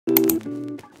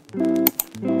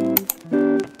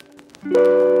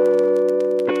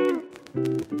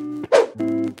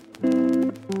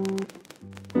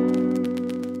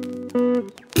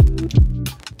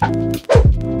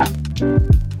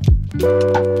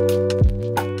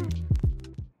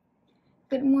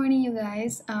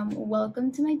guys, welcome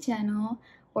to my channel,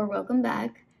 or welcome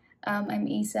back. I'm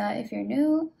Isa. If you're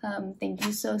new, thank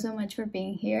you so much for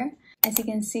being here. As you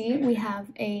can see, we have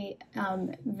a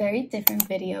very different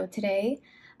video today.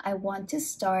 I want to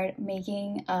start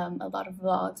making a lot of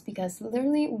vlogs because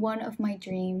literally one of my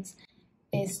dreams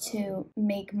is to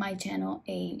make my channel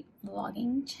a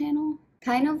vlogging channel,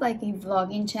 kind of like a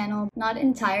vlogging channel, not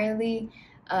entirely.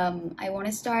 I want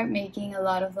to start making a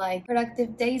lot of like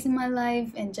productive days in my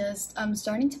life and just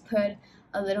starting to put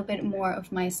a little bit more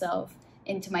of myself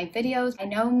into my videos. I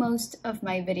know most of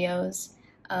my videos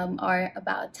are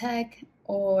about tech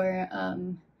or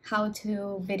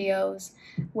how-to videos,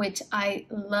 which I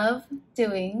love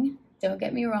doing. Don't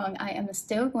get me wrong, I am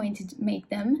still going to make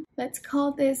them. Let's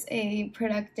call this a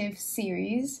productive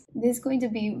series. This is going to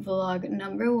be vlog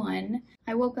number 1.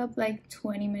 I woke up like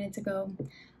 20 minutes ago.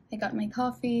 I got my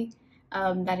coffee.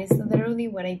 That is literally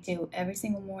what I do every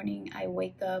single morning. I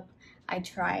wake up, I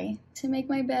try to make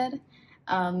my bed,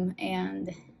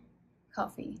 and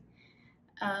coffee.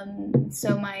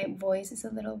 So my voice is a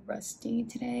little rusty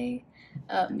today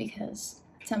because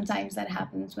sometimes that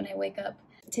happens when I wake up.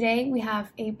 Today we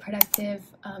have a productive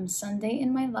Sunday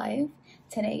in my life.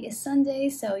 Today is Sunday,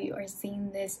 so you are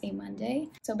seeing this a Monday.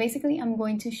 So basically I'm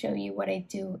going to show you what I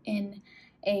do in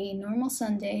a normal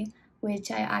Sunday,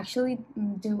 which I actually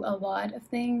do a lot of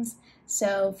things.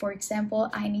 So for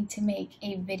example, I need to make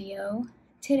a video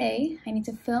today. I need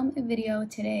to film a video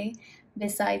today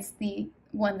besides the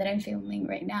one that I'm filming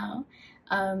right now.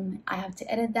 I have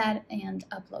to edit that and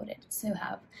upload it to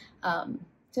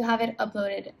have it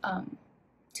uploaded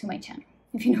to my channel,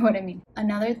 if you know what I mean.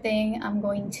 Another thing, I'm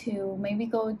going to maybe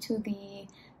go to the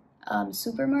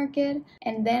supermarket,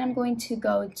 and then I'm going to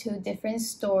go to different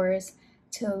stores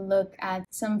to look at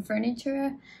some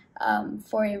furniture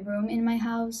for a room in my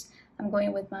house. I'm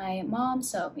going with my mom,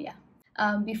 so yeah.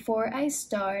 Before I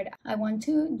start, I want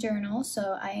to journal,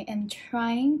 so I am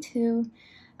trying to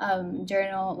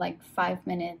journal like 5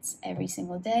 minutes every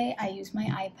single day. I use my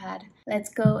iPad. Let's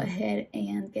go ahead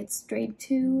and get straight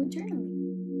to journaling.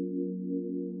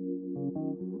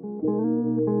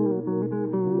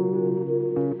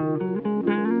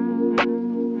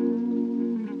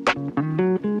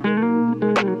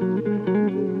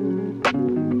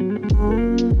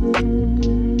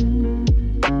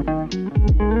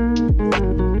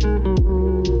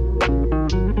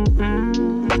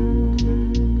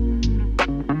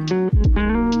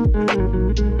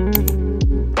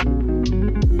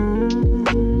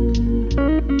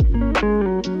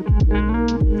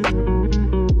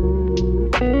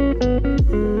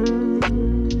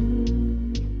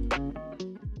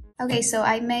 Okay, so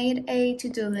I made a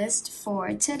to-do list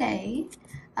for today.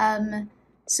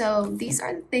 So these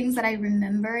are the things that I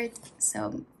remembered.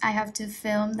 So I have to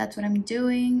film, that's what I'm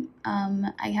doing.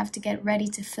 I have to get ready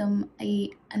to film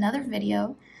another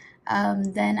video.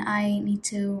 Then I need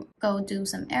to go do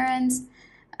some errands.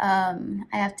 I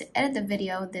have to edit the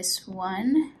video, this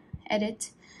one,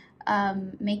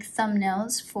 make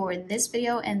thumbnails for this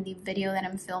video and the video that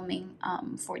I'm filming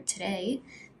for today,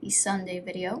 the Sunday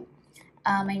video.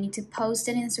 I need to post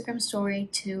an Instagram story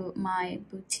to my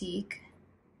boutique,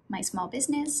 my small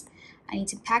business. I need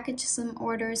to package some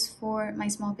orders for my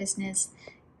small business,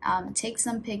 take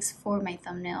some pics for my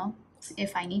thumbnail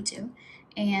if I need to,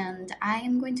 and I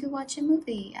am going to watch a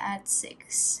movie at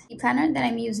 6. The planner that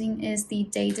I'm using is the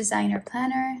Day Designer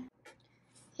planner.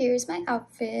 Here's my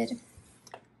outfit.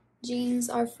 Jeans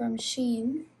are from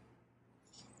Shein.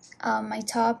 My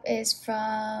top is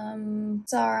from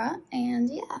Zara,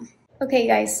 and yeah. Okay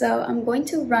guys, so I'm going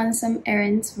to run some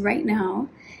errands right now,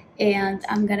 and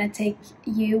I'm gonna take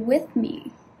you with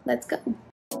me. Let's go.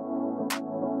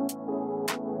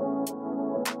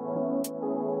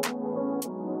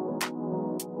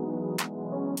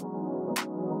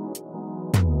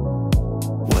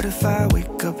 What if I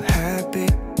wake up happy?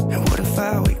 And what if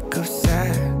I wake up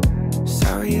sad?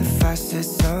 Sorry if I said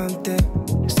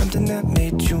something that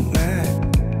made you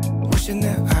mad. Wishing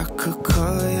that I could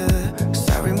call you.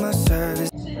 Sorry, my service.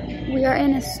 We are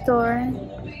in a store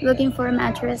looking for a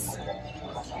mattress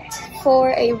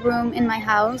for a room in my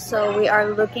house, so we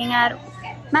are looking at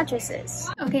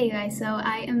mattresses. Okay guys, so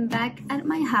I am back at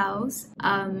my house.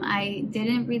 I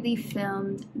didn't really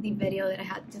film the video that I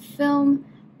had to film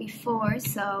before,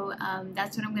 so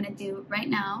that's what I'm gonna do right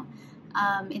now.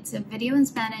 It's a video in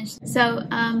Spanish, so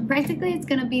practically it's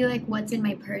gonna be like what's in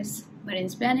my purse, but in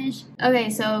Spanish. Okay,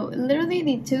 so literally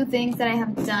the 2 things that I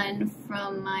have done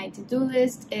from my to-do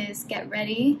list is get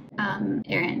ready,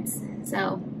 errands.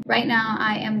 So right now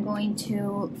I am going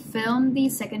to film the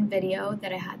second video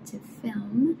that I had to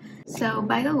film. So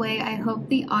by the way, I hope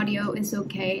the audio is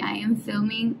okay. I am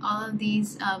filming all of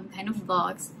these kind of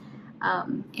vlogs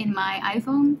in my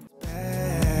iPhone.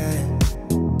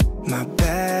 My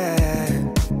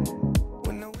bad.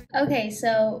 Okay,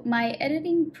 so my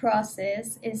editing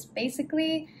process is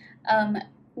basically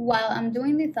while I'm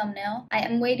doing the thumbnail, I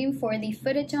am waiting for the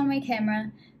footage on my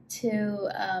camera to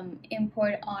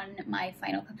import on my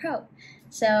Final Cut Pro.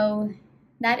 So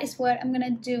that is what I'm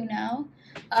gonna do now.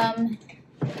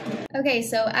 Okay,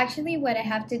 so actually what I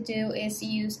have to do is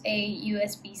use a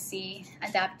USB-C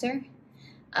adapter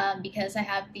because I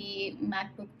have the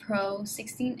MacBook Pro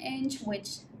 16-inch, which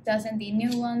doesn't, the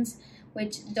new ones,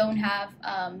 which don't have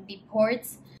the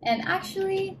ports. And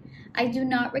actually, I do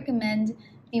not recommend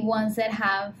the ones that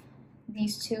have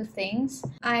these two things.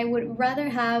 I would rather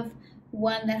have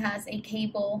one that has a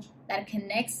cable that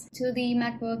connects to the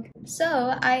MacBook.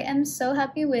 So I am so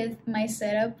happy with my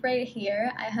setup right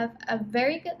here. I have a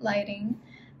very good lighting.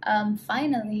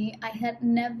 Finally, I had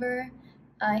never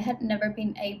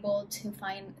been able to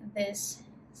find this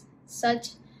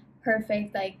such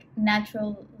perfect, like,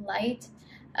 natural light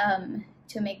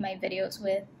to make my videos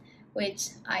with,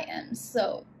 which I am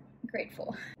so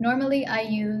grateful. Normally I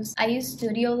use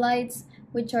studio lights,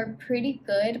 which are pretty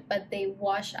good, but they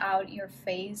wash out your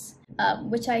face,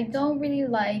 which I don't really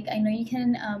like. I know you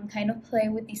can kind of play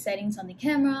with the settings on the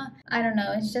camera. I don't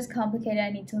know, it's just complicated.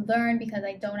 I need to learn because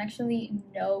I don't actually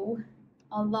know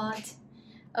a lot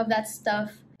of that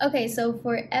stuff. Okay, so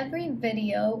for every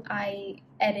video I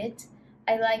edit,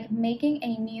 I like making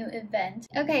a new event.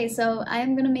 Okay, so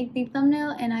I'm gonna make the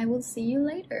thumbnail and I will see you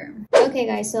later. Okay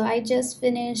guys, so I just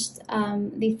finished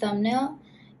the thumbnail.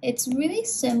 It's really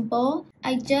simple.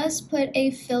 I just put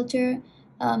a filter,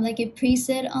 like a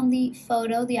preset on the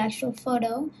photo, the actual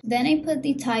photo. Then I put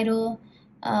the title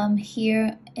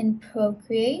here in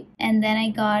Procreate, and then I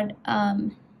got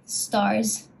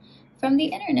stars from the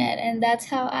internet, and that's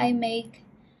how I make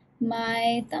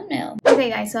my thumbnail.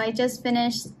 Okay guys, so I just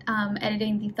finished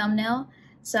editing the thumbnail.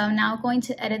 So I'm now going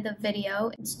to edit the video.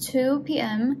 It's 2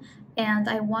 p.m. and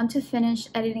I want to finish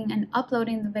editing and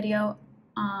uploading the video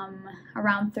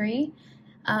around 3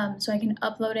 so I can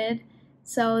upload it.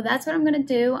 So that's what I'm gonna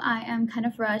do. I am kind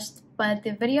of rushed, but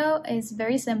the video is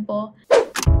very simple.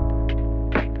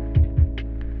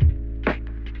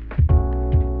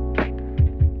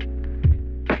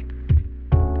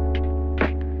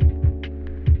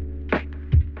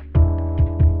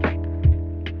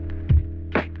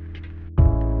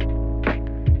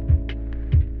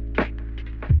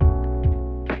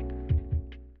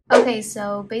 Okay,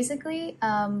 so basically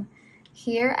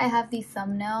here I have the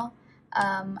thumbnail.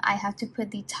 I have to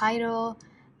put the title,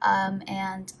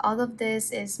 and all of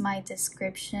this is my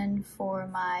description for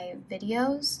my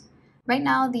videos. Right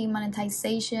now the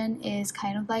monetization is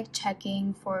kind of like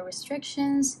checking for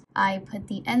restrictions. I put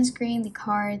the end screen, the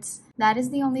cards. That is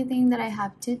the only thing that I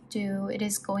have to do. It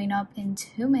is going up in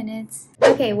 2 minutes.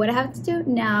 Okay, what I have to do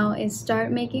now is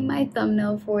start making my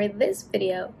thumbnail for this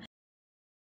video.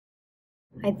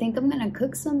 I think I'm gonna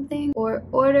cook something or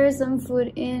order some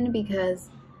food in because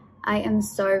I am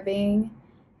starving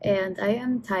and I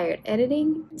am tired.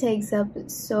 Editing takes up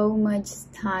so much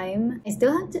time. I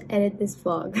still have to edit this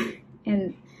vlog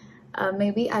and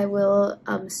maybe I will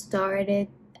start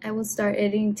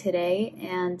editing today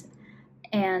and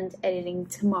editing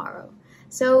tomorrow.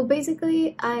 So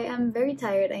basically I am very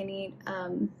tired. I need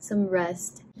some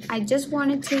rest. I just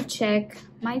wanted to check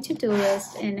my to-do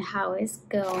list and how it's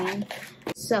going.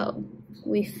 So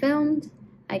we filmed,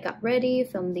 I got ready,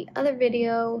 filmed the other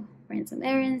video, ran some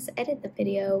errands, edited the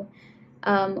video,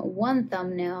 one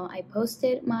thumbnail. I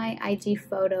posted my IG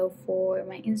photo for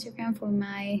my Instagram for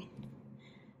my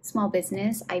small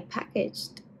business. I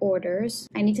packaged orders.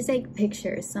 I need to take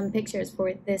pictures, some pictures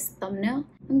for this thumbnail.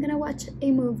 I'm gonna watch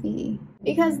a movie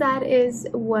because that is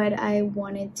what I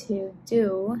wanted to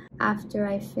do after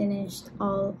I finished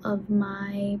all of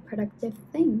my productive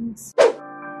things.